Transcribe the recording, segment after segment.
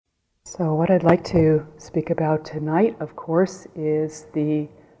So what I'd like to speak about tonight, of course, is the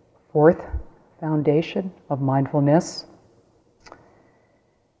fourth foundation of mindfulness.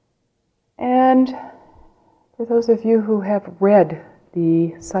 And for those of you who have read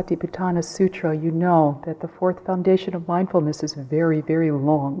the Satipatthana Sutra, you know that the fourth foundation of mindfulness is very, very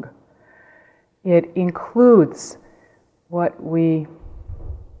long. It includes what we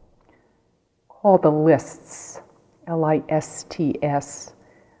call the lists, Lists.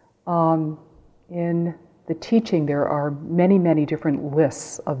 In the teaching, there are many, many different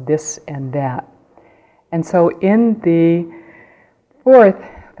lists of this and that. And so in the fourth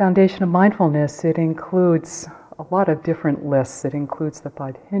foundation of mindfulness, it includes a lot of different lists. It includes the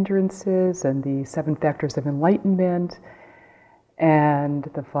 5 hindrances and the 7 factors of enlightenment and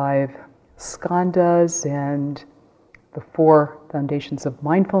the 5 skandhas and the 4 foundations of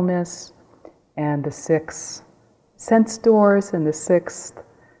mindfulness and the 6 sense doors and the 6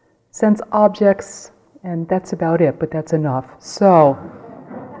 sense objects, and that's about it, but that's enough. So,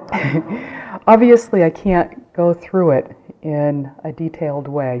 obviously I can't go through it in a detailed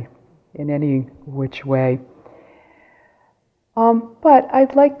way, in any which way. But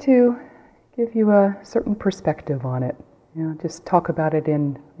I'd like to give you a certain perspective on it. Just talk about it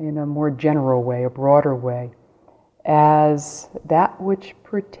in a more general way, a broader way, as that which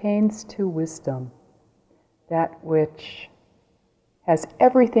pertains to wisdom, that which has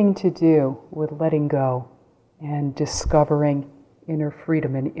everything to do with letting go and discovering inner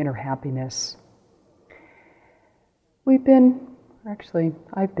freedom and inner happiness. I've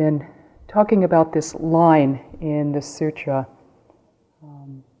been talking about this line in the sutra,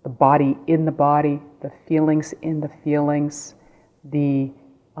 the body in the body, the feelings in the feelings, the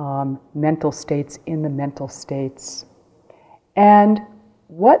mental states in the mental states. And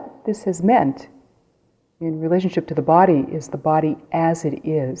what this has meant in relationship to the body is the body as it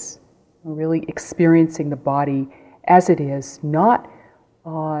is, really experiencing the body as it is, not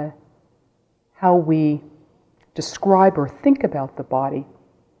how we describe or think about the body,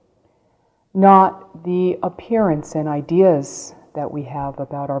 not the appearance and ideas that we have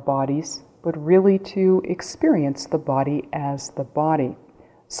about our bodies, but really to experience the body as the body.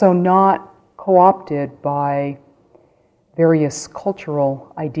 So not co-opted by various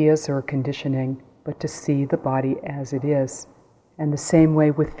cultural ideas or conditioning, but to see the body as it is. And the same way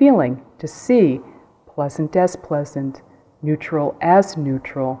with feeling, to see pleasant as pleasant, neutral as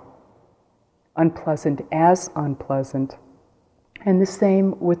neutral, unpleasant as unpleasant. And the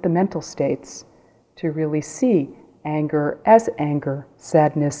same with the mental states, to really see anger as anger,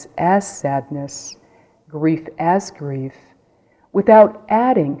 sadness as sadness, grief as grief, without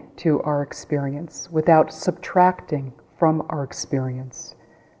adding to our experience, without subtracting from our experience.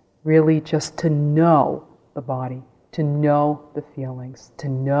 Really just to know the body, to know the feelings, to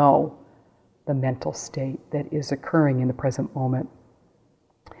know the mental state that is occurring in the present moment.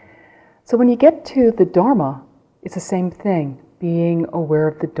 So when you get to the Dharma, it's the same thing, being aware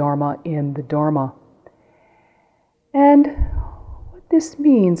of the Dharma in the Dharma. And what this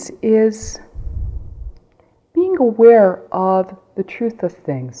means is being aware of the truth of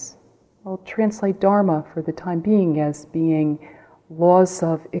things. I'll translate Dharma for the time being as being laws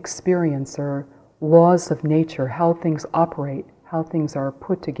of experience or laws of nature, how things operate, how things are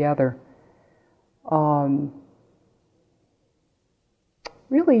put together.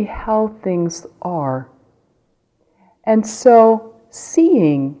 Really how things are. And so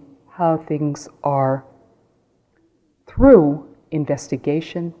seeing how things are through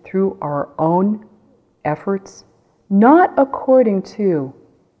investigation, through our own efforts, not according to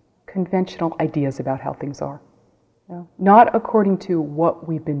conventional ideas about how things are. Not according to what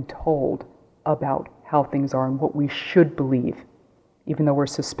we've been told about how things are and what we should believe, even though we're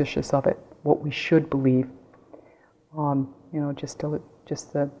suspicious of it, what we should believe.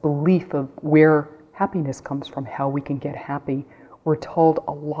 Just the belief of where happiness comes from, how we can get happy. We're told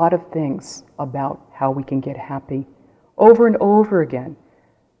a lot of things about how we can get happy. Over and over again,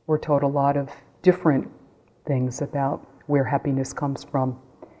 we're told a lot of different things about where happiness comes from.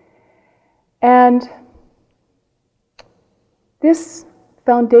 And this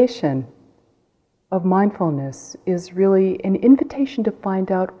foundation of mindfulness is really an invitation to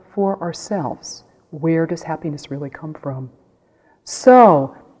find out for ourselves, where does happiness really come from?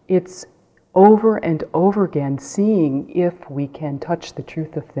 So it's over and over again seeing if we can touch the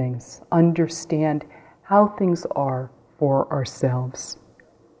truth of things, understand how things are for ourselves.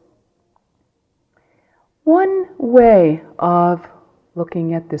 One way of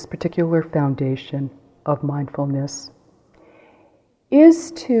looking at this particular foundation of mindfulness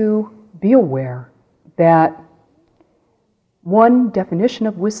is to be aware that one definition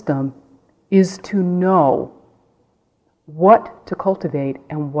of wisdom is to know what to cultivate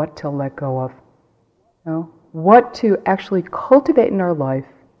and what to let go of. You know, what to actually cultivate in our life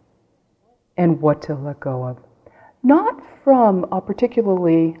and what to let go of. Not from a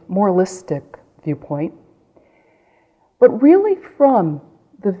particularly moralistic viewpoint, but really from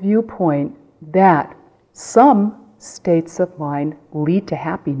the viewpoint that some states of mind lead to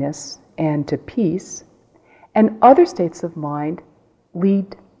happiness and to peace, and other states of mind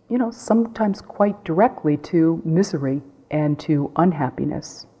lead, sometimes quite directly to misery and to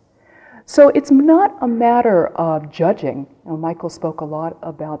unhappiness. So it's not a matter of judging. Michael spoke a lot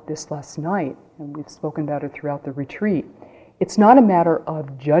about this last night, and we've spoken about it throughout the retreat. It's not a matter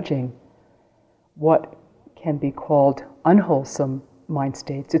of judging what can be called unwholesome mind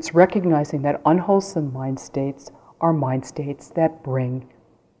states. It's recognizing that unwholesome mind states are mind states that bring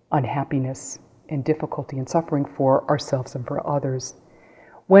unhappiness and difficulty and suffering for ourselves and for others.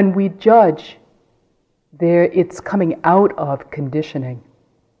 When we judge, it's coming out of conditioning.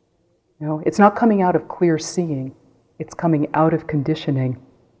 It's not coming out of clear seeing. It's coming out of conditioning.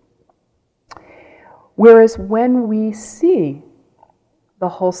 Whereas when we see the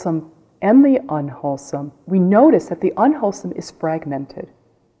wholesome and the unwholesome, we notice that the unwholesome is fragmented.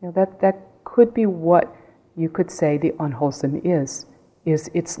 That could be what you could say the unwholesome is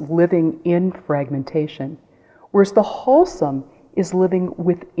it's living in fragmentation. Whereas the wholesome is living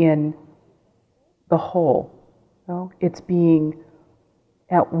within the whole. It's being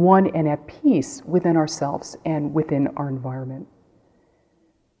at one and at peace within ourselves and within our environment.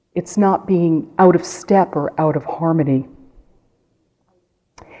 It's not being out of step or out of harmony.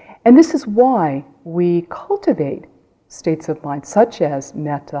 And this is why we cultivate states of mind such as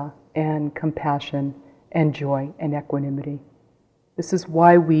metta and compassion and joy and equanimity. This is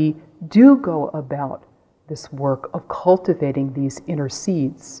why we do go about this work of cultivating these inner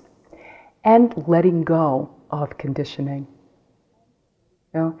seeds and letting go of conditioning.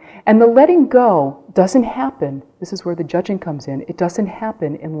 And the letting go doesn't happen, this is where the judging comes in, it doesn't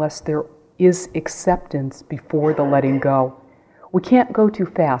happen unless there is acceptance before the letting go. We can't go too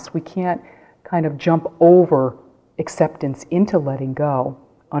fast. We can't kind of jump over acceptance into letting go,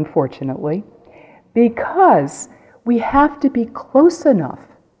 unfortunately, because we have to be close enough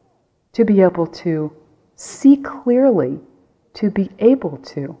to be able to see clearly, to be able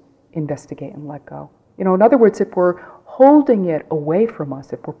to investigate and let go. In other words, if we're holding it away from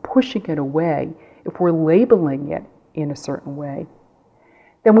us, if we're pushing it away, if we're labeling it in a certain way,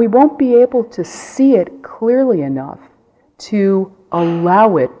 then we won't be able to see it clearly enough to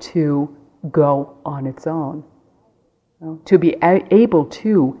allow it to go on its own, to be able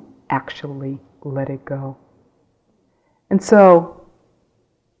to actually let it go. And so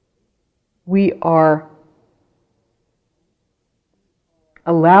we are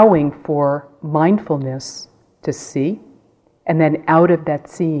allowing for mindfulness to see, and then out of that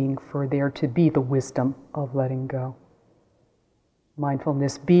seeing for there to be the wisdom of letting go.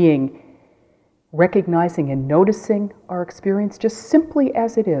 Mindfulness being recognizing and noticing our experience just simply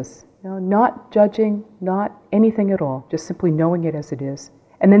as it is, not judging, not anything at all, just simply knowing it as it is.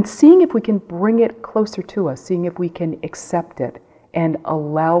 And then seeing if we can bring it closer to us, seeing if we can accept it and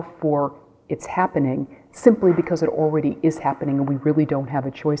allow for its happening simply because it already is happening and we really don't have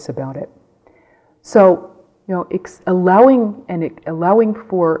a choice about it. So, allowing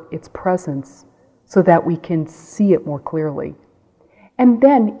for its presence so that we can see it more clearly. And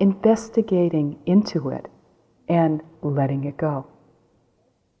then investigating into it and letting it go.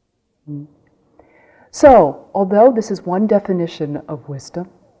 So, although this is one definition of wisdom,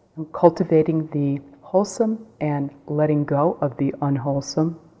 cultivating the wholesome and letting go of the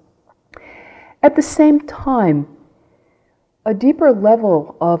unwholesome, at the same time, a deeper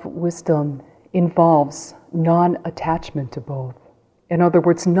level of wisdom involves non-attachment to both. In other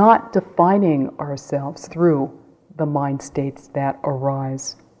words, not defining ourselves through the mind states that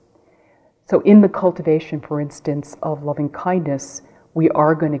arise. So in the cultivation, for instance, of loving kindness, we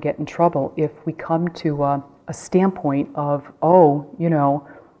are going to get in trouble if we come to a standpoint of,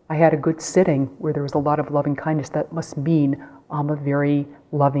 I had a good sitting where there was a lot of loving kindness. That must mean I'm a very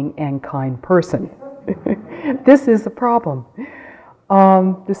loving and kind person. This is a problem.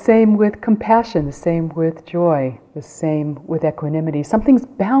 The same with compassion, the same with joy, the same with equanimity. Something's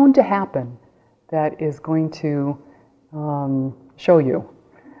bound to happen that is going to show you,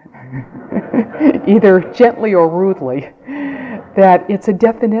 either gently or rudely, that it's a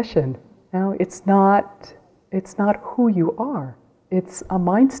definition. It's not who you are. It's a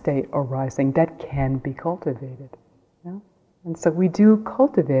mind state arising that can be cultivated. And so we do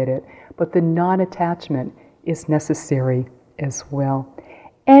cultivate it, but the non-attachment is necessary as well.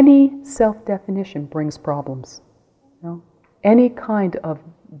 Any self-definition brings problems. You know? Any kind of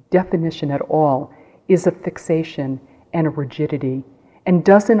definition at all is a fixation and a rigidity and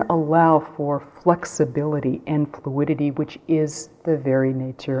doesn't allow for flexibility and fluidity, which is the very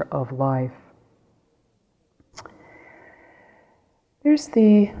nature of life. There's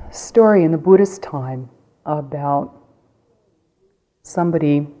the story in the Buddhist time about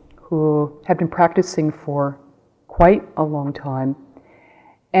somebody who had been practicing for quite a long time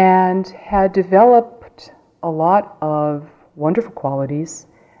and had developed a lot of wonderful qualities,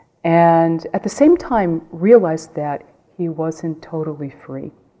 and at the same time realized that he wasn't totally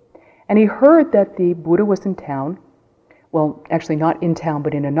free. And he heard that the Buddha was in town, well, actually not in town,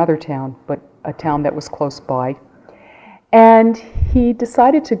 but in another town, but a town that was close by. And he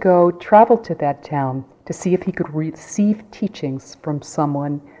decided to go travel to that town to see if he could receive teachings from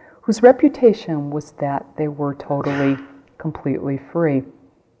someone whose reputation was that they were totally, completely free.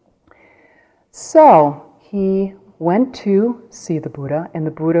 So he went to see the Buddha, and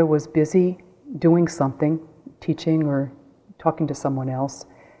the Buddha was busy doing something, teaching or talking to someone else.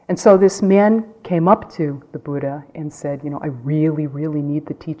 And so this man came up to the Buddha and said, I really, really need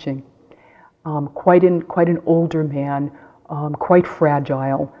the teaching. Quite an older man, quite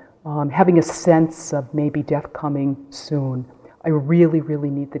fragile, having a sense of maybe death coming soon. I really, really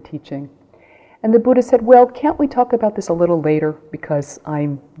need the teaching. And the Buddha said, well, can't we talk about this a little later because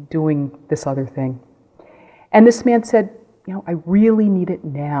I'm doing this other thing? And this man said, I really need it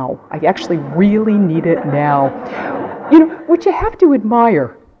now. I actually really need it now. Which you have to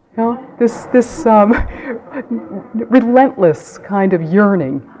admire. This relentless kind of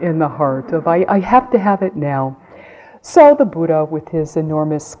yearning in the heart of I have to have it now. So the Buddha, with his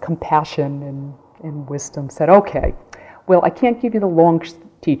enormous compassion and wisdom, said, okay, well, I can't give you the long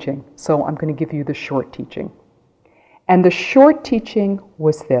teaching, so I'm going to give you the short teaching. And the short teaching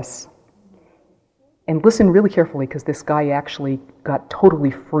was this. And listen really carefully, because this guy actually got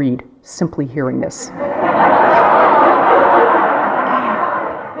totally freed simply hearing this.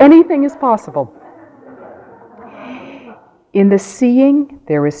 Anything is possible. In the seeing,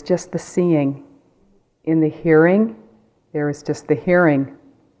 there is just the seeing. In the hearing, there is just the hearing.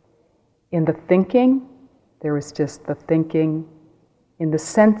 In the thinking, there is just the thinking. In the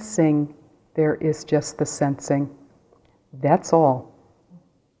sensing, there is just the sensing. That's all.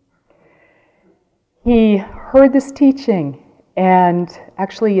 He heard this teaching and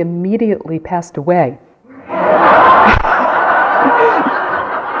actually immediately passed away.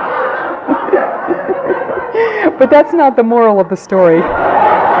 But that's not the moral of the story.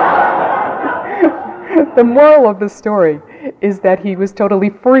 The moral of the story is that he was totally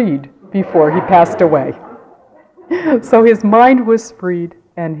freed before he passed away. So his mind was freed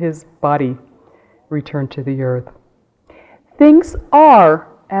and his body returned to the earth. Things are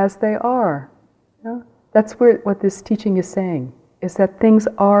as they are. That's what this teaching is saying, is that things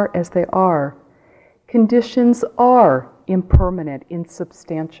are as they are. Conditions are impermanent,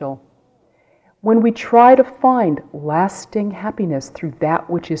 insubstantial. When we try to find lasting happiness through that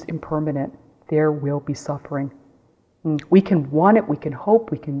which is impermanent, there will be suffering. We can want it, we can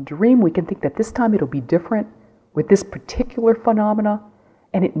hope, we can dream, we can think that this time it'll be different with this particular phenomena,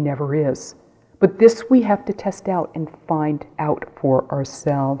 and it never is. But this we have to test out and find out for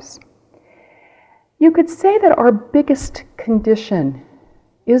ourselves. You could say that our biggest condition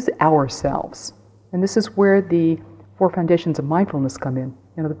is ourselves. And this is where the 4 foundations of mindfulness come in.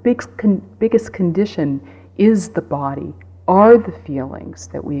 The biggest condition is the body, are the feelings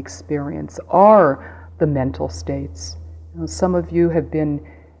that we experience, are the mental states. Some of you have been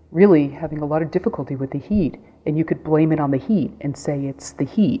really having a lot of difficulty with the heat, and you could blame it on the heat and say it's the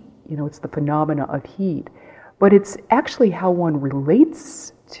heat, it's the phenomena of heat. But it's actually how one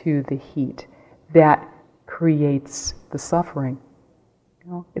relates to the heat that creates the suffering.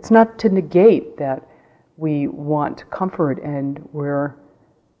 It's not to negate that we want comfort and we're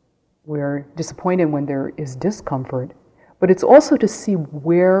disappointed when there is discomfort, but it's also to see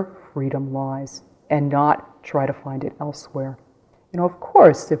where freedom lies and not try to find it elsewhere. Of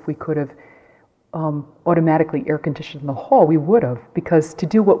course, if we could have automatically air conditioned the hall, we would have, because to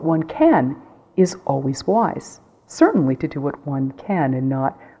do what one can is always wise. Certainly to do what one can and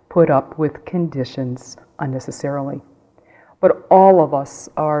not put up with conditions unnecessarily. But all of us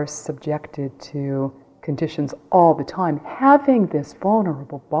are subjected to conditions all the time. Having this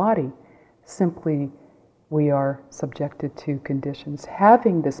vulnerable body, simply we are subjected to conditions.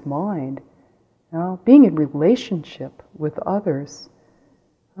 Having this mind, being in relationship with others,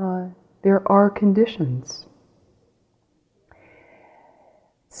 there are conditions.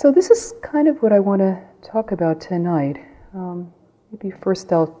 So this is kind of what I want to talk about tonight. Maybe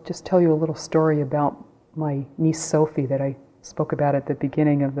first I'll just tell you a little story about my niece Sophie that I spoke about at the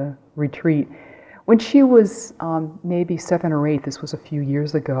beginning of the retreat. When she was maybe 7 or 8, this was a few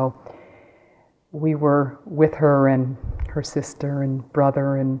years ago, we were with her and her sister and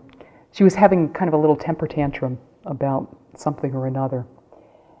brother, and she was having kind of a little temper tantrum about something or another.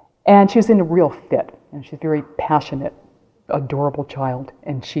 And she was in a real fit, and she's a very passionate, adorable child,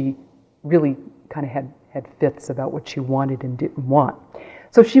 and she really kind of had fits about what she wanted and didn't want.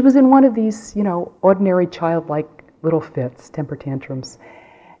 So she was in one of these, ordinary childlike little fits, temper tantrums.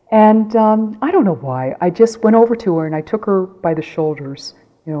 And I don't know why, I just went over to her and I took her by the shoulders,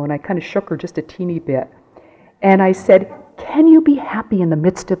 and I kind of shook her just a teeny bit. And I said, "Can you be happy in the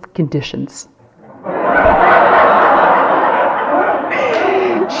midst of conditions?"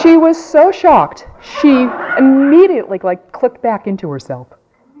 She was so shocked, she immediately clicked back into herself.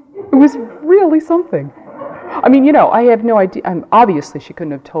 It was really something. I mean, I have no idea. Obviously, she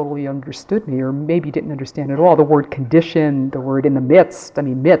couldn't have totally understood me, or maybe didn't understand at all. The word condition, the word in the midst. I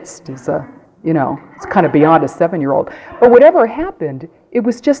mean, midst is it's kind of beyond a 7-year-old. But whatever happened, it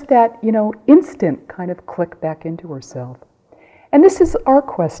was just that, instant kind of click back into herself. And this is our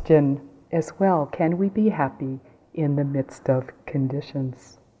question as well. Can we be happy in the midst of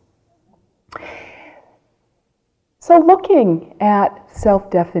conditions? So looking at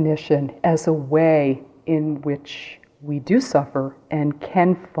self-definition as a way in which we do suffer and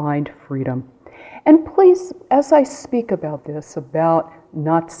can find freedom. And please, as I speak about this, about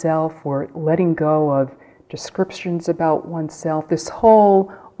not self or letting go of descriptions about oneself, this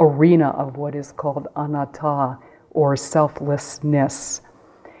whole arena of what is called anatta or selflessness,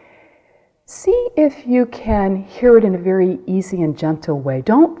 see if you can hear it in a very easy and gentle way.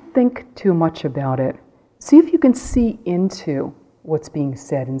 Don't think too much about it. See if you can see into what's being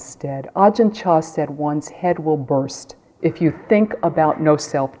said instead. Ajahn Chah said one's head will burst if you think about no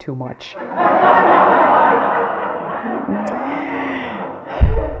self too much.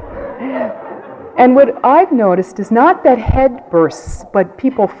 And what I've noticed is not that head bursts, but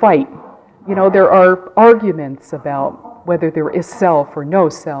people fight. There are arguments about whether there is self or no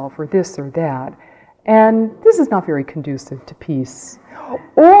self or this or that. And this is not very conducive to peace.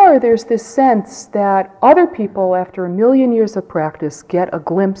 Or there's this sense that other people, after 1,000,000 years of practice, get a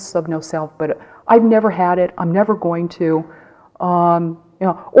glimpse of no self, but I've never had it, I'm never going to.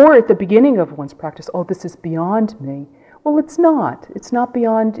 Or at the beginning of one's practice, this is beyond me. Well, it's not. It's not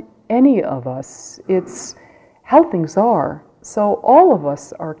beyond any of us. It's how things are. So all of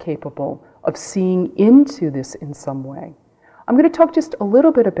us are capable of seeing into this in some way. I'm going to talk just a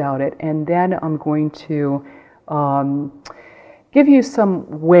little bit about it, and then I'm going to give you some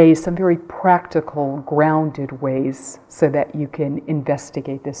ways, some very practical, grounded ways, so that you can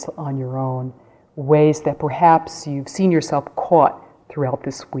investigate this on your own. Ways that perhaps you've seen yourself caught throughout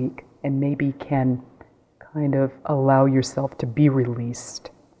this week, and maybe can kind of allow yourself to be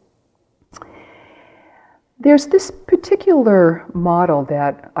released. There's this particular model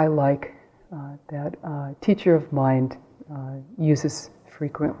that I like, that a teacher of mine uses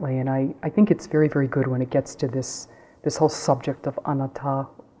frequently, and I think it's very, very good when it gets to this whole subject of anatta,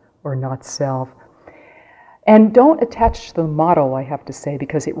 or not self. And don't attach to the model, I have to say,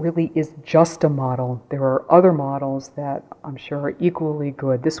 because it really is just a model. There are other models that I'm sure are equally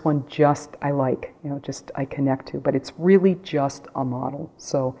good. This one just I like, I connect to, but it's really just a model.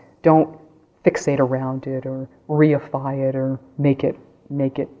 So don't fixate around it or reify it or make it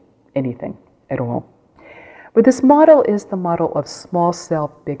anything at all. But this model is the model of small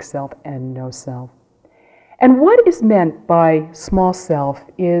self, big self, and no self. And what is meant by small self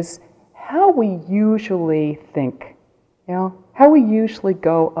is how we usually think, how we usually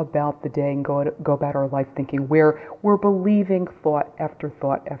go about the day and go about our life thinking, where we're believing thought after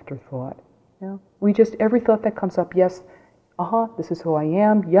thought after thought. We just, every thought that comes up, yes, this is who I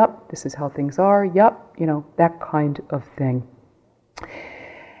am, yep, this is how things are, yep, that kind of thing.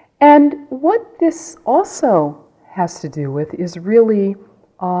 And what this also has to do with is really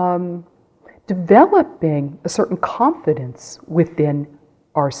developing a certain confidence within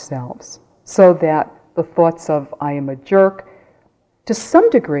ourselves, so that the thoughts of I am a jerk, to some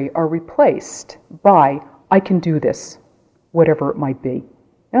degree, are replaced by I can do this, whatever it might be.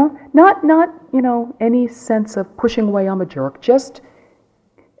 Not any sense of pushing away I'm a jerk, just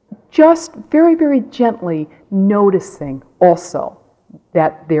very, very gently noticing also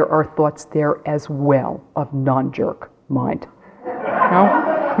that there are thoughts there as well of non-jerk mind.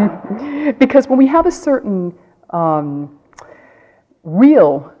 Because when we have a certain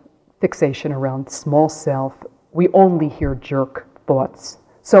real fixation around small self, we only hear jerk thoughts.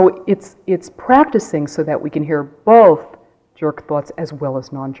 So it's practicing so that we can hear both jerk thoughts as well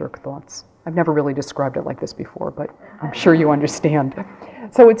as non-jerk thoughts. I've never really described it like this before, but I'm sure you understand.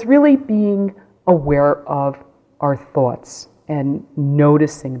 So it's really being aware of our thoughts and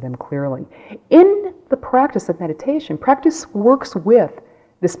noticing them clearly. In the practice of meditation, practice works with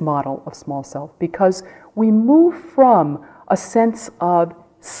this model of small self because we move from a sense of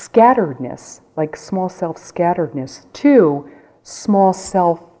scatteredness, like small self scatteredness, to small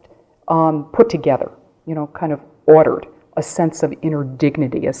self put together, kind of ordered, a sense of inner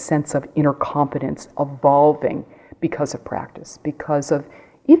dignity, a sense of inner competence evolving because of practice, because of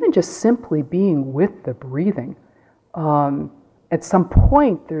even just simply being with the breathing. At some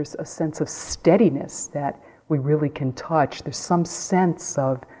point, there's a sense of steadiness that we really can touch. There's some sense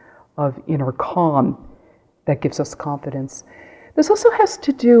of inner calm that gives us confidence. This also has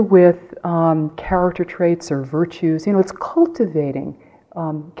to do with character traits or virtues. It's cultivating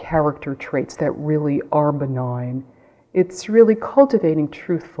character traits that really are benign. It's really cultivating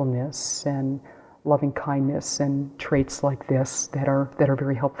truthfulness and loving kindness and traits like this that are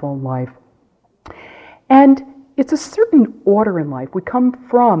very helpful in life. And it's a certain order in life. We come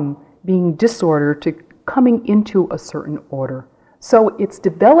from being disordered to coming into a certain order. So it's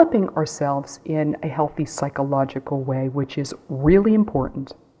developing ourselves in a healthy psychological way, which is really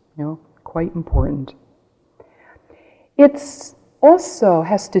important, quite important. It's also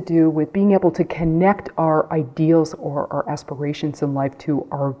has to do with being able to connect our ideals or our aspirations in life to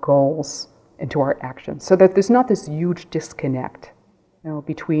our goals and to our actions, so that there's not this huge disconnect,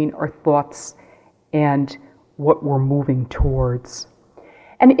 between our thoughts and what we're moving towards.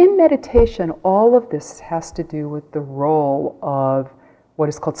 And in meditation, all of this has to do with the role of what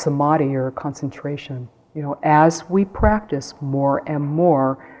is called samadhi or concentration. As we practice more and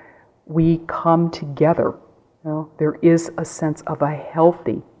more, we come together. There is a sense of a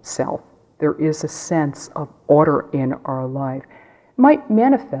healthy self. There is a sense of order in our life. It might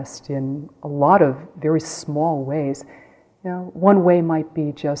manifest in a lot of very small ways. One way might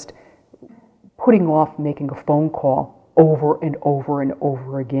be just putting off making a phone call over and over and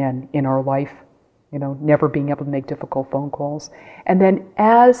over again in our life, never being able to make difficult phone calls. And then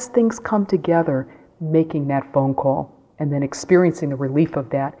as things come together, making that phone call, and then experiencing the relief of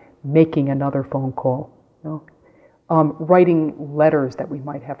that, making another phone call. Writing letters that we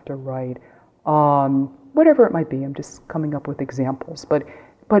might have to write, whatever it might be. I'm just coming up with examples.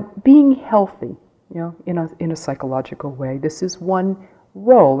 But being healthy, in a psychological way. This is one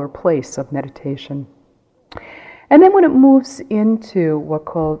role or place of meditation. And then when it moves into what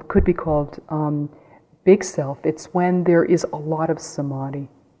could be called big self, it's when there is a lot of samadhi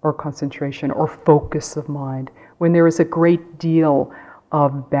or concentration or focus of mind, when there is a great deal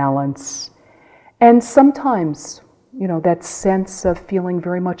of balance. And sometimes, that sense of feeling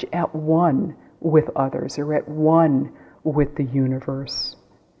very much at one with others or at one with the universe.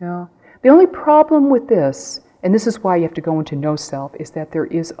 The only problem with this, and this is why you have to go into no self, is that there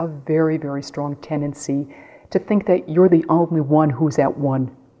is a very, very strong tendency to think that you're the only one who's at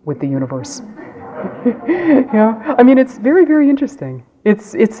one with the universe. It's very, very interesting.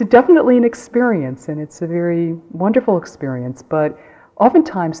 It's definitely an experience, and it's a very wonderful experience, but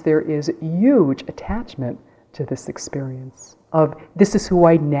oftentimes there is huge attachment to this experience of this is who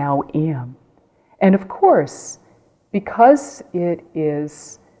I now am. And of course, because it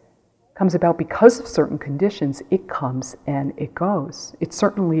comes about because of certain conditions, it comes and it goes. It's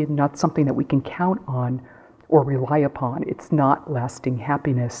certainly not something that we can count on or rely upon. It's not lasting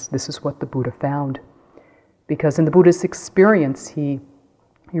happiness. This is what the Buddha found. Because in the Buddha's experience, he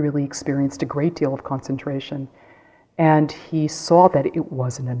really experienced a great deal of concentration, and he saw that it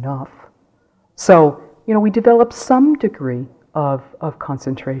wasn't enough. So, we develop some degree of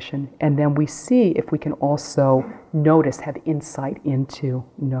concentration, and then we see if we can also notice, have insight into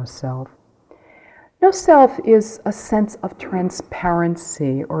no self. No self is a sense of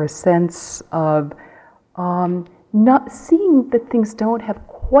transparency or a sense of not seeing that things don't have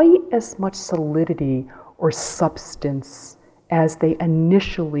quite as much solidity or substance as they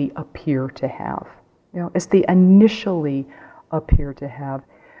initially appear to have.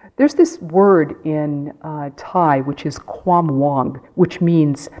 There's this word in Thai which is kwam wang, which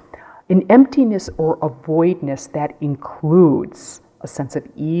means an emptiness or a voidness that includes a sense of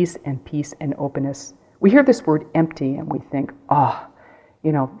ease and peace and openness. We hear this word empty and we think, I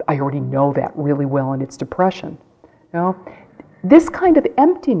already know that really well, and it's depression. This kind of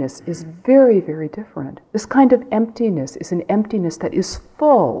emptiness is very, very different. This kind of emptiness is an emptiness that is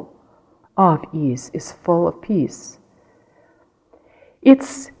full of ease, is full of peace.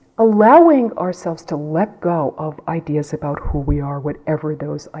 It's allowing ourselves to let go of ideas about who we are, whatever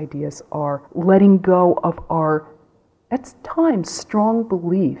those ideas are, letting go of our at times, strong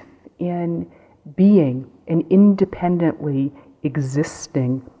belief in being an independently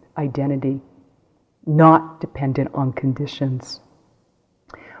existing identity, not dependent on conditions.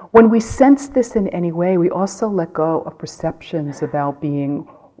 When we sense this in any way, we also let go of perceptions about being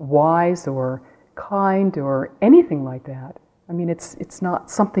wise or kind or anything like that. I mean, it's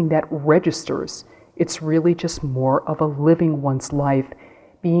not something that registers. It's really just more of a living one's life,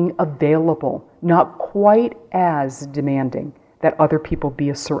 being available, not quite as demanding that other people be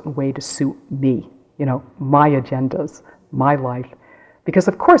a certain way to suit me, my agendas, my life. Because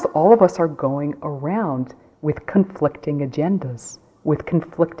of course, all of us are going around with conflicting agendas, with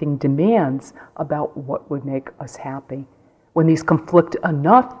conflicting demands about what would make us happy. When these conflict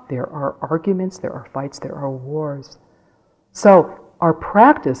enough, there are arguments, there are fights, there are wars. So our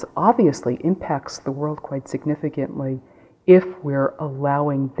practice obviously impacts the world quite significantly if we're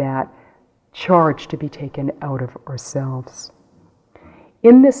allowing that charge to be taken out of ourselves.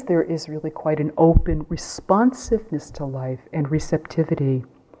 In this, there is really quite an open responsiveness to life and receptivity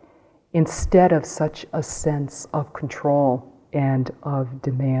instead of such a sense of control and of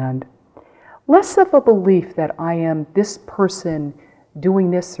demand. Less of a belief that I am this person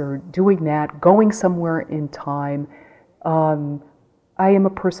doing this or doing that, going somewhere in time. I am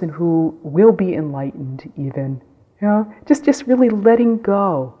a person who will be enlightened even. Just really letting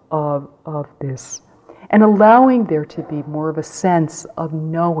go of this and allowing there to be more of a sense of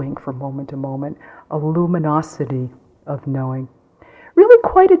knowing from moment to moment, a luminosity of knowing. Really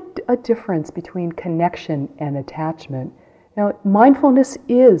quite a difference between connection and attachment. Now, mindfulness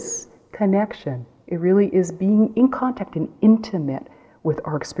is connection. It really is being in contact and intimate with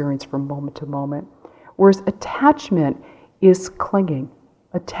our experience from moment to moment. Whereas attachment is clinging.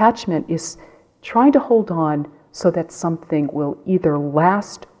 Attachment is trying to hold on so that something will either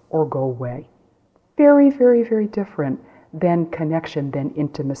last or go away. Very, very, very different than connection, than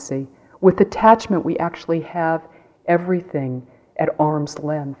intimacy. With attachment, we actually have everything at arm's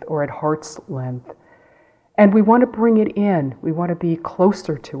length or at heart's length. And we want to bring it in. We want to be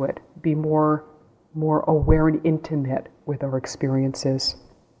closer to it, be more aware and intimate with our experiences.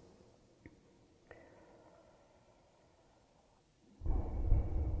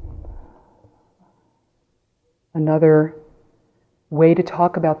 Another way to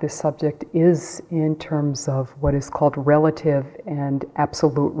talk about this subject is in terms of what is called relative and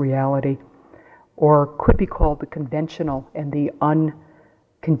absolute reality, or could be called the conventional and the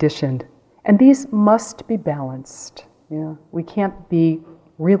unconditioned. And these must be balanced. We can't be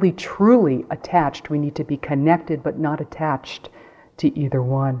really truly attached. We need to be connected but not attached to either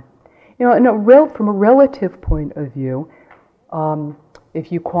one. From a relative point of view,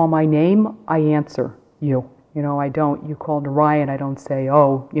 if you call my name, I answer you. I don't, you call Narayan, I don't say,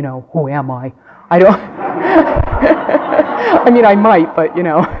 who am I? I don't, I mean, I might, but,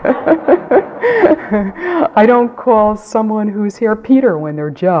 I don't call someone who's here Peter when they're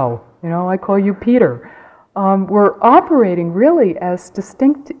Joe. I call you Peter. We're operating really as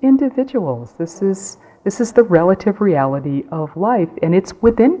distinct individuals. This is the relative reality of life, and it's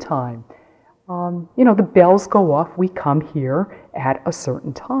within time. The bells go off, we come here at a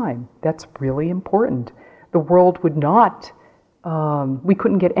certain time. That's really important. The world would not, we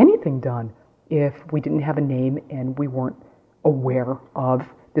couldn't get anything done if we didn't have a name and we weren't aware of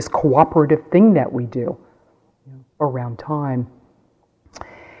this cooperative thing that we do around time.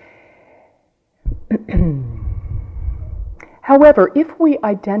 However, if we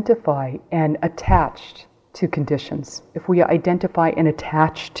identify and attach to conditions, if we identify and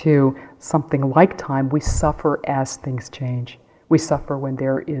attach to something like time, we suffer as things change. We suffer when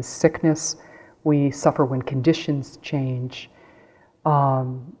there is sickness. We suffer when conditions change.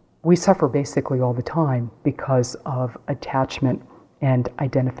 We suffer basically all the time because of attachment and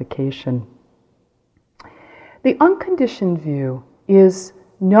identification. The unconditioned view is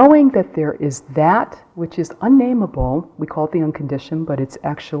knowing that there is that which is unnameable. We call it the unconditioned, but it's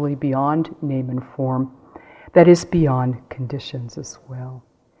actually beyond name and form. That is beyond conditions as well.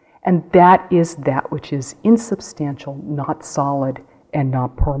 And that is that which is insubstantial, not solid, and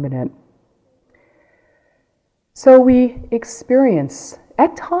not permanent. So we experience,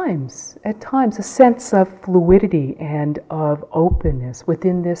 at times, a sense of fluidity and of openness.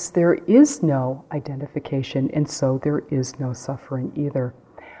 Within this, there is no identification, and so there is no suffering either.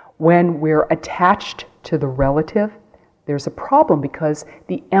 When we're attached to the relative, there's a problem because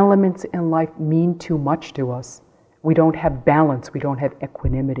the elements in life mean too much to us. We don't have balance, we don't have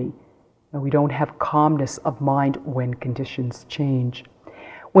equanimity, and we don't have calmness of mind when conditions change.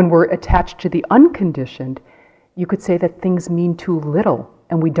 When we're attached to the unconditioned, you could say that things mean too little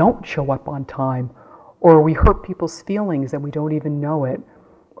and we don't show up on time, or we hurt people's feelings and we don't even know it,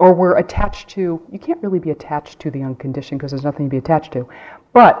 or we're attached to, you can't really be attached to the unconditioned because there's nothing to be attached to,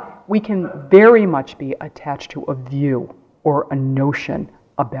 but we can very much be attached to a view or a notion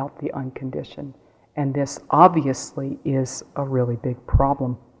about the unconditioned. And this obviously is a really big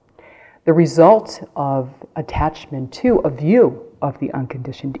problem. The result of attachment to a view of the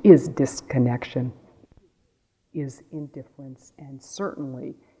unconditioned is disconnection, is indifference, and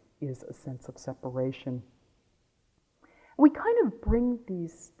certainly is a sense of separation. We kind of bring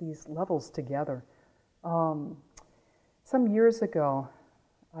these levels together. Some years ago,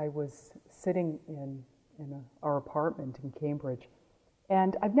 I was sitting in our apartment in Cambridge,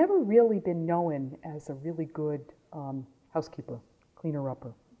 and I've never really been known as a really good housekeeper,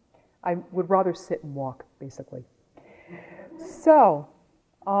 cleaner-upper. I would rather sit and walk, basically. So,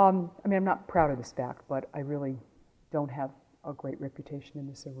 I'm not proud of this fact, but I really don't have a great reputation in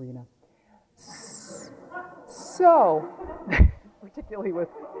this arena. So, particularly with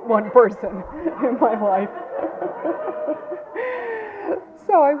one person in my life.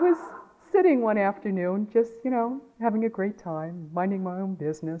 So I was sitting one afternoon, just, having a great time, minding my own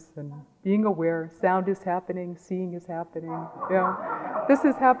business and being aware. Sound is happening, seeing is happening, this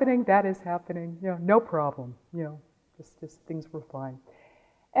is happening, that is happening, no problem, just things were fine.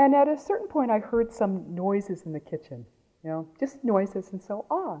 And at a certain point, I heard some noises in the kitchen, just noises, and so,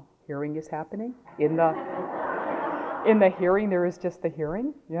 hearing is happening. In the hearing, there is just the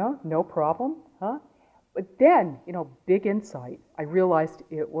hearing, no problem, huh? But then, big insight, I realized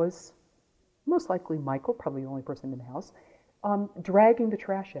it was most likely Michael, probably the only person in the house, dragging the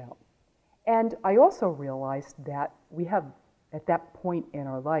trash out. And I also realized that we have, at that point in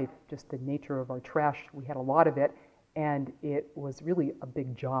our life, just the nature of our trash, we had a lot of it, and it was really a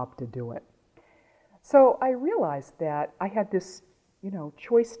big job to do it. So I realized that I had this,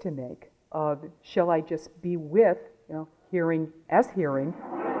 choice to make of, shall I just be with, hearing as hearing,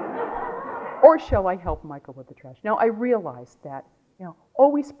 or shall I help Michael with the trash? Now, I realized that,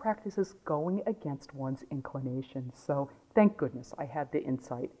 always practices going against one's inclinations. So thank goodness I had the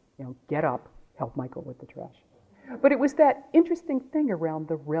insight, get up, help Michael with the trash. But it was that interesting thing around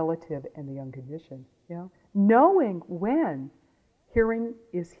the relative and the unconditioned, knowing when hearing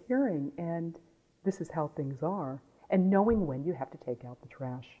is hearing and this is how things are, and knowing when you have to take out the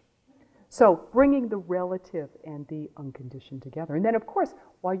trash. So bringing the relative and the unconditioned together. And then, of course,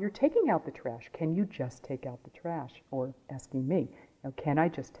 while you're taking out the trash, can you just take out the trash? Or asking me, can I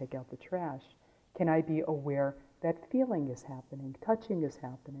just take out the trash? Can I be aware that feeling is happening, touching is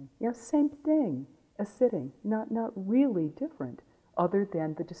happening? Same thing as sitting, not really different, other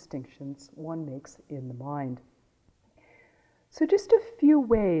than the distinctions one makes in the mind. So just a few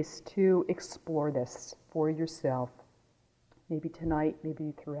ways to explore this for yourself. Maybe tonight,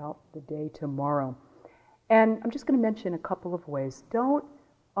 maybe throughout the day tomorrow. And I'm just going to mention a couple of ways. Don't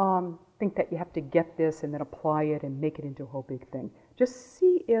think that you have to get this and then apply it and make it into a whole big thing. Just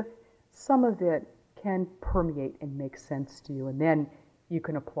see if some of it can permeate and make sense to you, and then you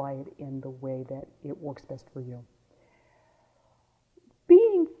can apply it in the way that it works best for you.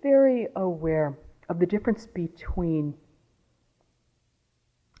 Being very aware of the difference between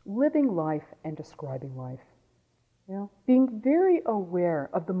living life and describing life. Being very aware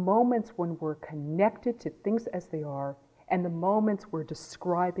of the moments when we're connected to things as they are and the moments we're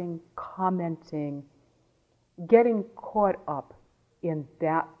describing, commenting, getting caught up in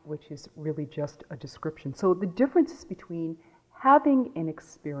that which is really just a description. So the difference is between having an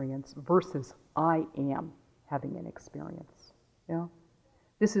experience versus I am having an experience.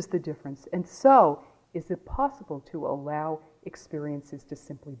 This is the difference. And so, is it possible to allow experiences to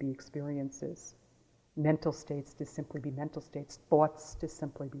simply be experiences? Mental states to simply be mental states, thoughts to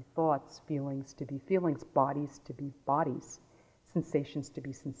simply be thoughts, feelings to be feelings, bodies to be bodies, sensations to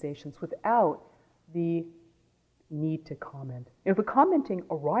be sensations, without the need to comment. If the commenting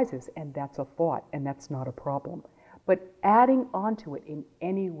arises, and that's a thought, and that's not a problem, but adding onto it in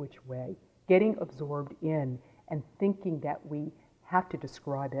any which way, getting absorbed in and thinking that we have to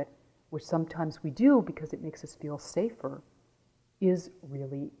describe it, which sometimes we do because it makes us feel safer, is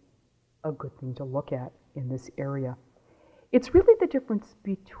really a good thing to look at in this area. It's really the difference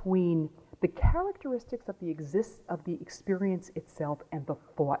between the characteristics of the experience itself and the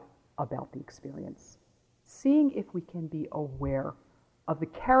thought about the experience. Seeing if we can be aware of the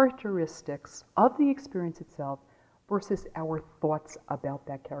characteristics of the experience itself versus our thoughts about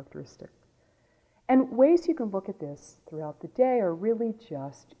that characteristic. And ways you can look at this throughout the day are really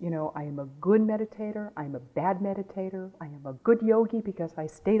just, I am a good meditator, I am a bad meditator, I am a good yogi because I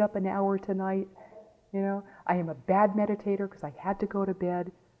stayed up an hour tonight, I am a bad meditator because I had to go to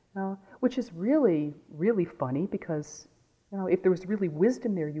bed. Which is really, really funny because, if there was really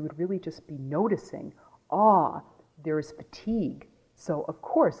wisdom there, you would really just be noticing, there is fatigue. So, of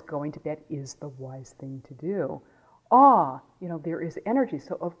course, going to bed is the wise thing to do. There is energy.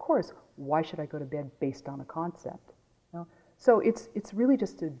 So, of course, why should I go to bed based on a concept? So it's really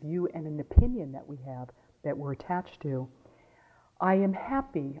just a view and an opinion that we have that we're attached to. I am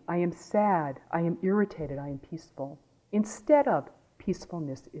happy, I am sad, I am irritated, I am peaceful. Instead of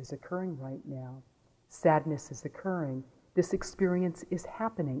peacefulness is occurring right now, sadness is occurring, this experience is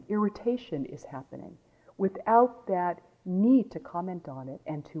happening, irritation is happening, without that need to comment on it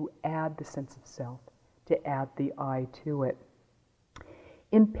and to add the sense of self, to add the I to it.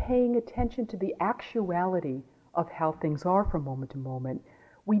 In paying attention to the actuality of how things are from moment to moment,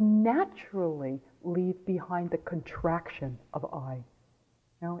 we naturally leave behind the contraction of I.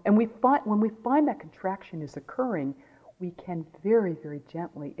 And when we find that contraction is occurring, we can very, very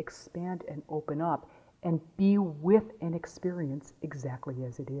gently expand and open up and be with an experience exactly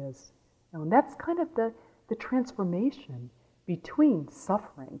as it is. And that's kind of the transformation between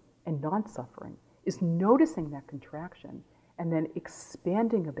suffering and non-suffering, is noticing that contraction and then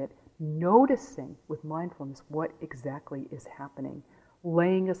expanding a bit, noticing with mindfulness what exactly is happening,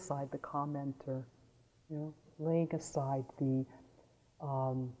 laying aside the commenter, laying aside the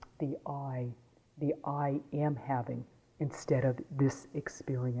I am having, instead of this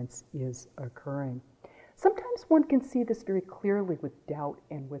experience is occurring. Sometimes one can see this very clearly with doubt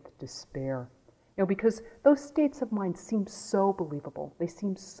and with despair, because those states of mind seem so believable. They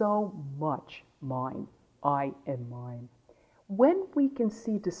seem so much mine, I and mine. When we can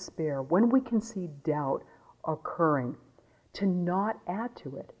see despair, when we can see doubt occurring, to not add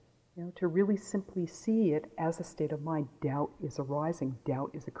to it, to really simply see it as a state of mind. Doubt is arising,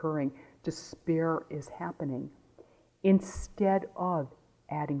 doubt is occurring, despair is happening, instead of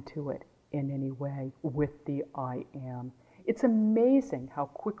adding to it in any way with the I am. It's amazing how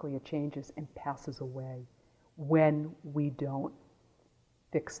quickly it changes and passes away when we don't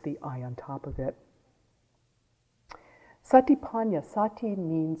fix the I on top of it. Satipanya, sati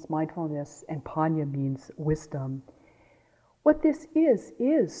means mindfulness and panya means wisdom. What this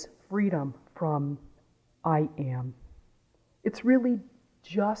is freedom from I am. It's really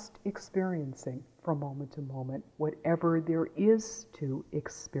just experiencing from moment to moment whatever there is to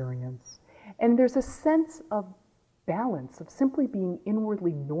experience. And there's a sense of balance, of simply being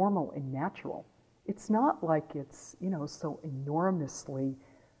inwardly normal and natural. It's not like it's, so enormously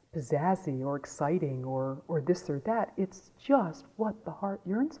pizzazzy or exciting or this or that. It's just what the heart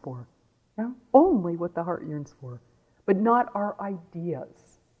yearns for. Only what the heart yearns for, but not our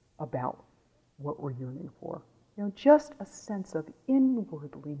ideas about what we're yearning for. Just a sense of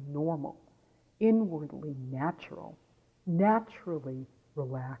inwardly normal, inwardly natural, naturally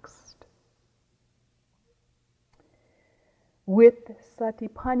relaxed. With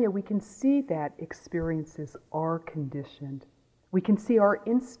satipanya, we can see that experiences are conditioned. We can see our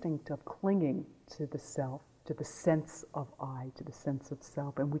instinct of clinging to the self, to the sense of I, to the sense of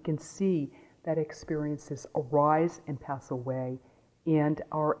self, and we can see that experiences arise and pass away and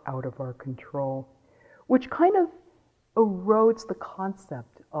are out of our control, which kind of erodes the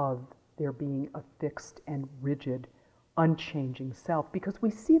concept of there being a fixed and rigid, unchanging self, because we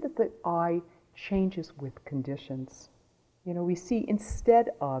see that the I changes with conditions. We see instead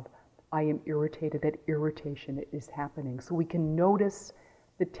of I am irritated, that irritation is happening. So we can notice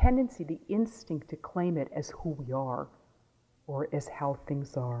the tendency, the instinct to claim it as who we are or as how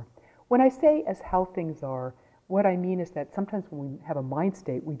things are. When I say as how things are, what I mean is that sometimes when we have a mind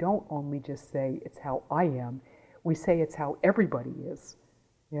state, we don't only just say it's how I am, we say it's how everybody is,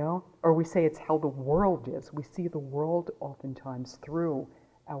 or we say it's how the world is. We see the world oftentimes through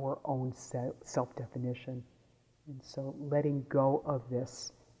our own self-definition. And so letting go of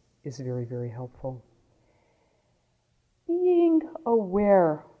this is very, very helpful. Being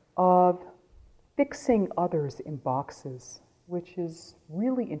aware of fixing others in boxes, which is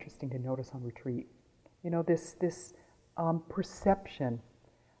really interesting to notice on retreat. This perception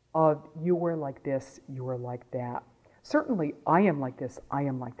of you were like this, you were like that. Certainly, I am like this, I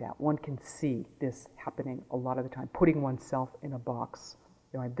am like that. One can see this happening a lot of the time, putting oneself in a box.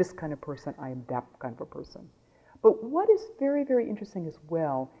 I'm this kind of person, I am that kind of a person. But what is very, very interesting as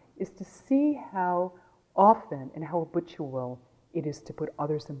well is to see how often and how habitual it is to put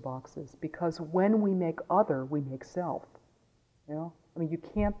others in boxes. Because when we make other, we make self. You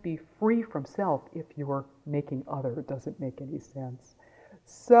can't be free from self if you're making other. It doesn't make any sense.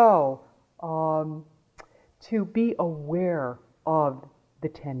 So, to be aware of the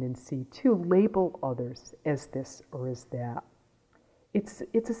tendency to label others as this or as that. It's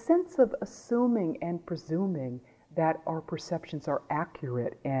a sense of assuming and presuming that our perceptions are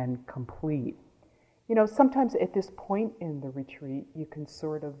accurate and complete. Sometimes at this point in the retreat, you can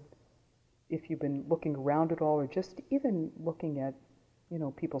sort of, if you've been looking around at all, or just even looking at,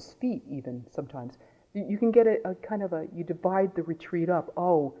 people's feet even sometimes, you can get a kind of you divide the retreat up.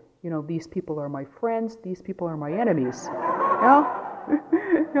 Oh, these people are my friends, these people are my enemies.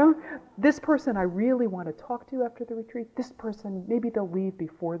 This person I really want to talk to after the retreat, this person, maybe they'll leave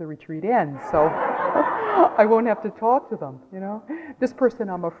before the retreat ends, so I won't have to talk to them, This person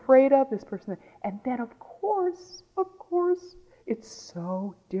I'm afraid of, this person, and then of course, it's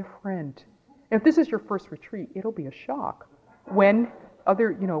so different. If this is your first retreat, it'll be a shock. When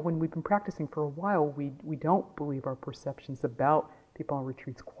we've been practicing for a while, we don't believe our perceptions about people on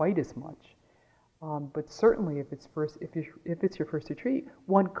retreats quite as much. But certainly, if it's your first retreat,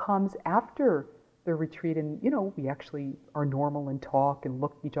 one comes after the retreat, and we actually are normal and talk and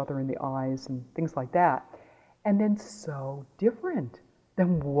look each other in the eyes and things like that, and then so different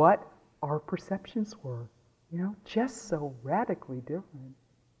than what our perceptions were, just so radically different.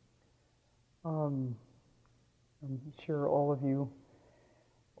 I'm sure all of you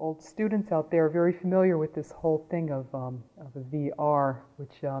old students out there are very familiar with this whole thing of a VR,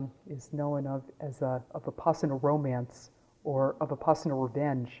 which is known of as a Vipassana romance or of Vipassana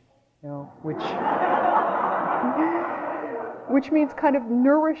revenge, which means kind of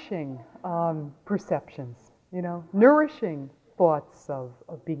nourishing perceptions, nourishing thoughts of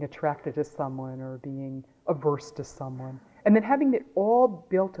being attracted to someone or being averse to someone, and then having it all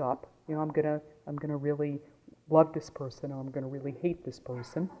built up. I'm gonna really love this person, or I'm going to really hate this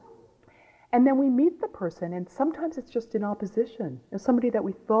person. And then we meet the person, and sometimes it's just in opposition. Somebody that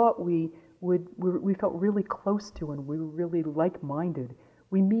we thought we felt really close to and we were really like-minded.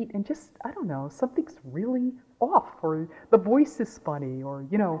 We meet and just, I don't know, something's really off, or the voice is funny, or,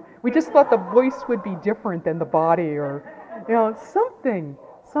 we just thought the voice would be different than the body, or,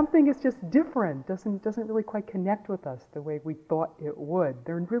 something is just different, doesn't really quite connect with us the way we thought it would.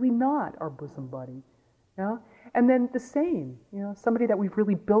 They're really not our bosom buddy. And then the same, somebody that we've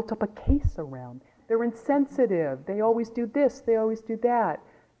really built up a case around. They're insensitive. They always do this. They always do that.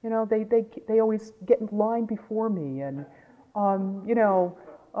 They always get in line before me and,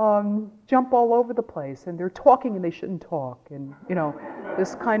 jump all over the place. And they're talking and they shouldn't talk. And,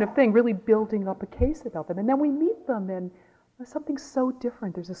 this kind of thing, really building up a case about them. And then we meet them and there's something so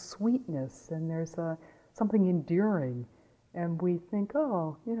different. There's a sweetness and there's something endearing. And we think,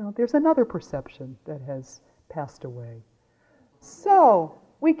 oh, there's another perception that has passed away. So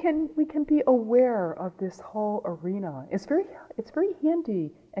we can be aware of this whole arena. It's very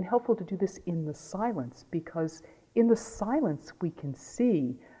handy and helpful to do this in the silence, because in the silence we can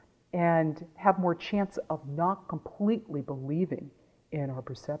see and have more chance of not completely believing in our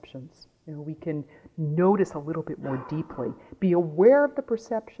perceptions. We can notice a little bit more deeply, be aware of the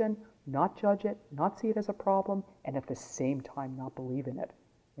perception, not judge it, not see it as a problem, and at the same time not believe in it,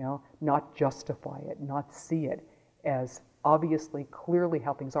 not justify it, not see it as obviously, clearly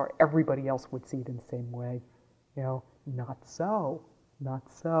how things are. Everybody else would see it in the same way. Not so.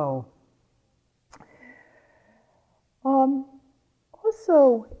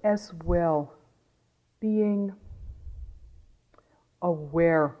 Also, as well, being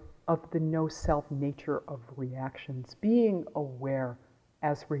aware of the no-self nature of reactions, being aware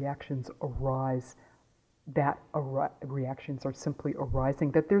as reactions arise, that reactions are simply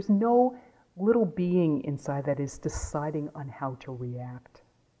arising, that there's no little being inside that is deciding on how to react.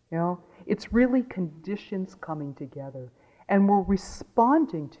 It's really conditions coming together, and we're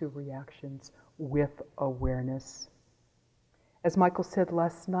responding to reactions with awareness. As Michael said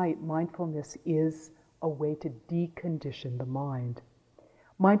last night, mindfulness is a way to decondition the mind.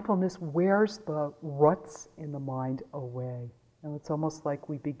 Mindfulness wears the ruts in the mind away. It's almost like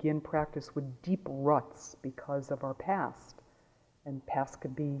we begin practice with deep ruts because of our past. And past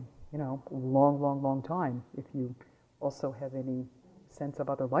could be, long time if you also have any sense of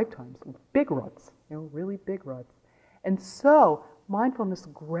other lifetimes. Big ruts, really big ruts. And so mindfulness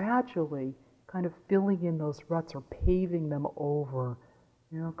gradually kind of filling in those ruts or paving them over,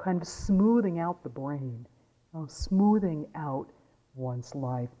 kind of smoothing out the brain, smoothing out one's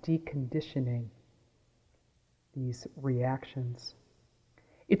life, deconditioning these reactions.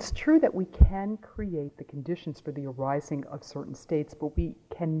 It's true that we can create the conditions for the arising of certain states, but we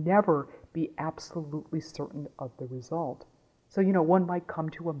can never be absolutely certain of the result. So, one might come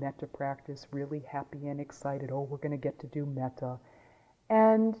to a metta practice really happy and excited. Oh, we're going to get to do metta.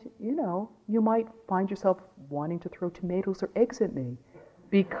 And, you might find yourself wanting to throw tomatoes or eggs at me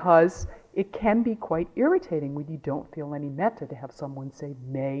because it can be quite irritating when you don't feel any metta to have someone say,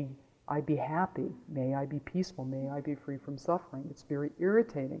 may I be happy, may I be peaceful, may I be free from suffering. It's very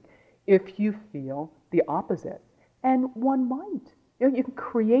irritating if you feel the opposite. And one might. You can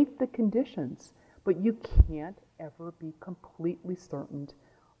create the conditions, but you can't ever be completely certain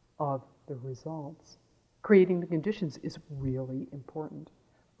of the results. Creating the conditions is really important.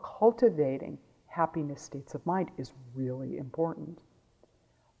 Cultivating happiness states of mind is really important.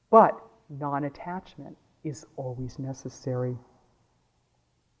 But non-attachment is always necessary.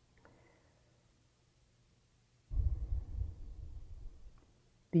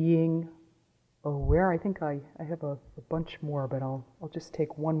 Being aware, I think I have a bunch more, but I'll just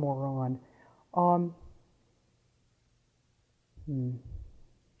take one more on.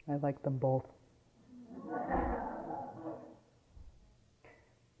 I like them both.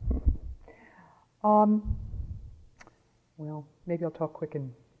 Well, maybe I'll talk quick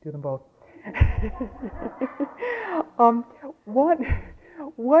and do them both.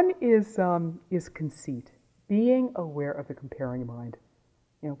 One is conceit, being aware of the comparing mind.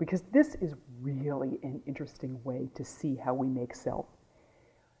 Because this is really an interesting way to see how we make self.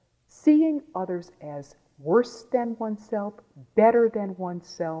 Seeing others as worse than oneself, better than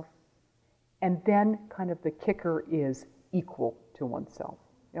oneself, and then kind of the kicker is equal to oneself.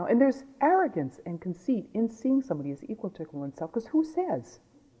 And there's arrogance and conceit in seeing somebody as equal to oneself, because who says?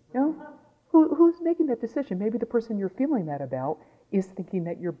 Who's making that decision? Maybe the person you're feeling that about is thinking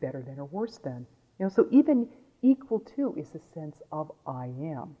that you're better than or worse than. So even equal to is a sense of I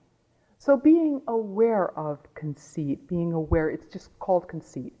am. So being aware of conceit, being aware, it's just called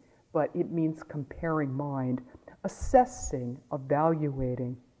conceit, but it means comparing mind, assessing,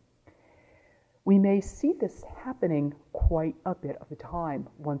 evaluating. We may see this happening quite a bit of the time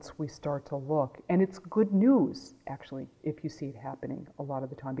once we start to look. And it's good news, actually, if you see it happening a lot of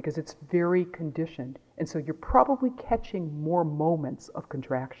the time, because it's very conditioned. And so you're probably catching more moments of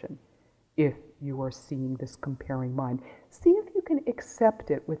contraction if you are seeing this comparing mind. See if you can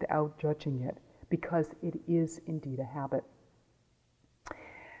accept it without judging it, because it is indeed a habit.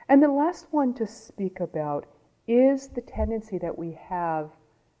 And the last one to speak about is the tendency that we have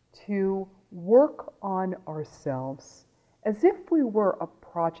to work on ourselves as if we were a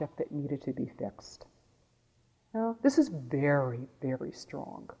project that needed to be fixed. This is very, very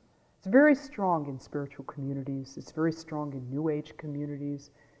strong. It's very strong in spiritual communities. It's very strong in New Age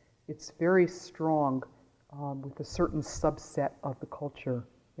communities. It's very strong with a certain subset of the culture,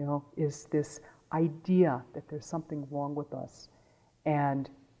 is this idea that there's something wrong with us, and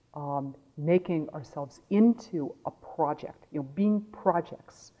making ourselves into a project, being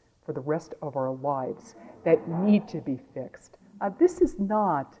projects for the rest of our lives that need to be fixed. This is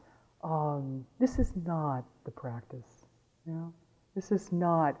not the practice. This is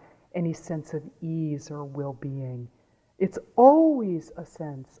not any sense of ease or well-being. It's always a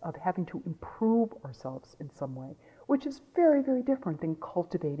sense of having to improve ourselves in some way, which is very, very different than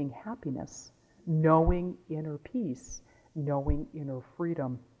cultivating happiness, knowing inner peace, knowing inner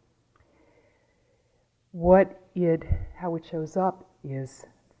freedom. How it shows up is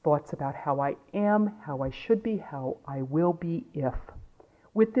thoughts about how I am, how I should be, how I will be if,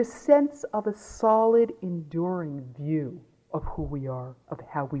 with this sense of a solid, enduring view of who we are, of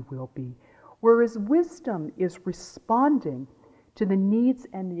how we will be. Whereas wisdom is responding to the needs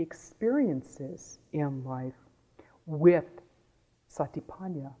and the experiences in life with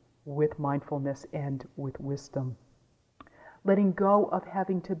satipanya, with mindfulness, and with wisdom. Letting go of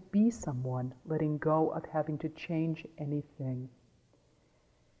having to be someone, letting go of having to change anything.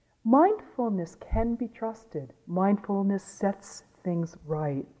 Mindfulness can be trusted. Mindfulness sets things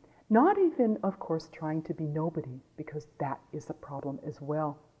right. Not even, of course, trying to be nobody, because that is a problem as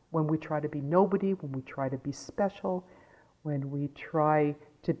well. When we try to be nobody, when we try to be special, when we try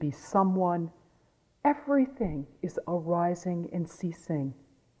to be someone, everything is arising and ceasing.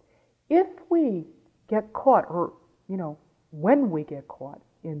 If we get caught, or, when we get caught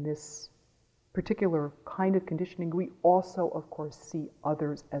in this particular kind of conditioning, we also, of course, see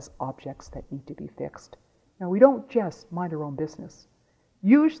others as objects that need to be fixed. Now, we don't just mind our own business.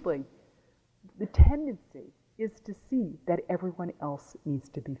 Usually, the tendency is to see that everyone else needs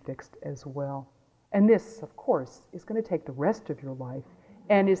to be fixed as well. And this, of course, is going to take the rest of your life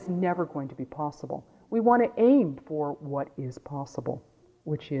and is never going to be possible. We want to aim for what is possible,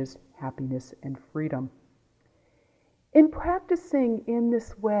 which is happiness and freedom. In practicing in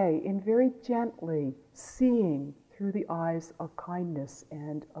this way, in very gently seeing through the eyes of kindness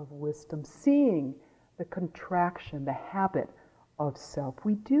and of wisdom, seeing the contraction, the habit of self,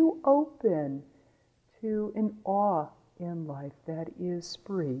 we do open to an awe in life that is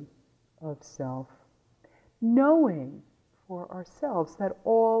free of self. Knowing for ourselves that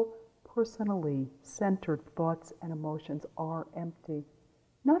all personally centered thoughts and emotions are empty.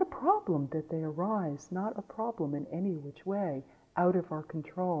 Not a problem that they arise, not a problem in any which way, out of our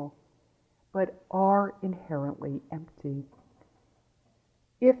control, but are inherently empty.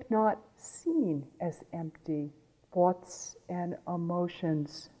 If not seen as empty, thoughts and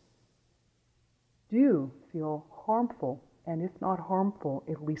emotions do feel harmful, and if not harmful,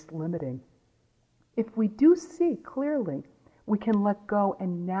 at least limiting. If we do see clearly, we can let go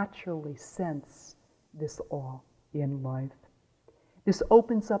and naturally sense this all in life. This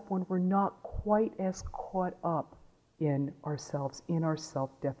opens up when we're not quite as caught up in ourselves, in our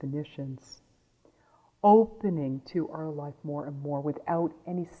self-definitions. Opening to our life more and more without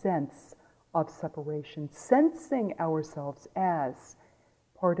any sense of separation, sensing ourselves as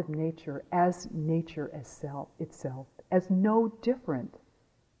part of nature as self itself, as no different,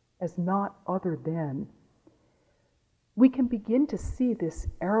 as not other than. We can begin to see this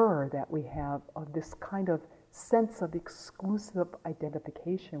error that we have of this kind of sense of exclusive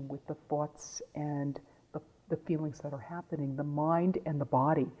identification with the thoughts and the feelings that are happening, the mind and the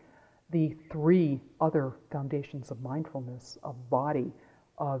body, the three other foundations of mindfulness, of body,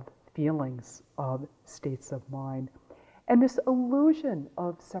 of feelings, of states of mind. And this illusion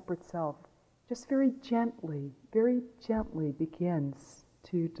of separate self just very gently begins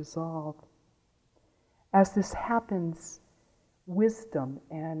to dissolve. As this happens, wisdom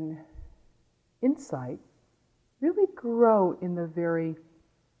and insight really grow in the very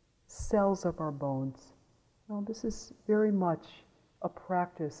cells of our bones. Well, this is very much a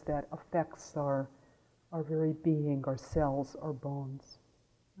practice that affects our very being, our cells, our bones.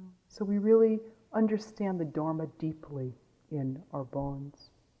 So we really understand the Dharma deeply in our bones.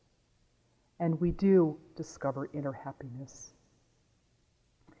 And we do discover inner happiness.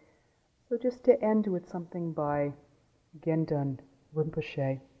 So just to end with something by Gendun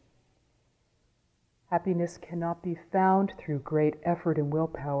Rinpoche. Happiness cannot be found through great effort and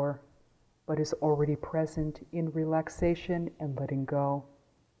willpower, but is already present in relaxation and letting go.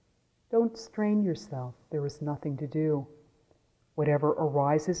 Don't strain yourself. There is nothing to do. Whatever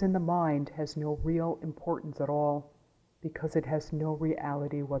arises in the mind has no real importance at all, because it has no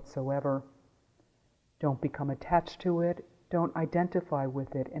reality whatsoever. Don't become attached to it. Don't identify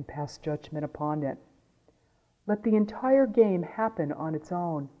with it and pass judgment upon it. Let the entire game happen on its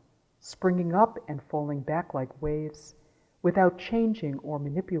own, springing up and falling back like waves, without changing or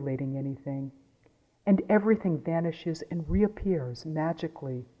manipulating anything. And everything vanishes and reappears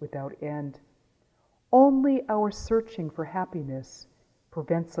magically without end. Only our searching for happiness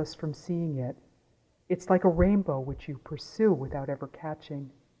prevents us from seeing it. It's like a rainbow which you pursue without ever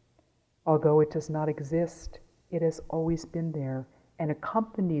catching. Although it does not exist, it has always been there and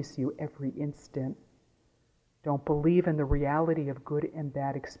accompanies you every instant. Don't believe in the reality of good and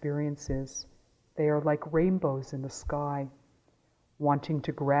bad experiences. They are like rainbows in the sky. Wanting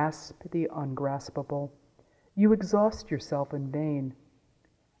to grasp the ungraspable, you exhaust yourself in vain.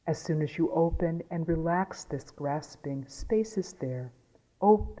 As soon as you open and relax this grasping, space is there,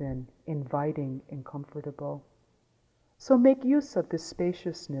 open, inviting, and comfortable. So make use of this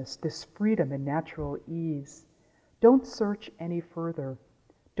spaciousness, this freedom and natural ease. Don't search any further.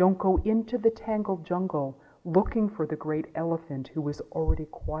 Don't go into the tangled jungle looking for the great elephant who is already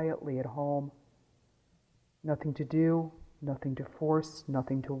quietly at home. Nothing to do, nothing to force,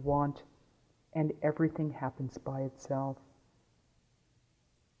 nothing to want, and everything happens by itself.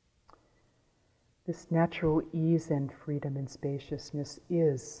 This natural ease and freedom and spaciousness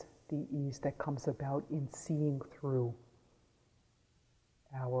is the ease that comes about in seeing through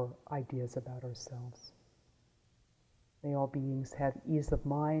our ideas about ourselves. May all beings have ease of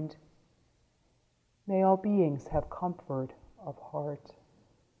mind. May all beings have comfort of heart.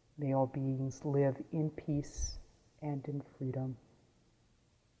 May all beings live in peace and in freedom.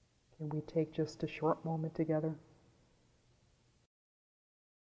 Can we take just a short moment together?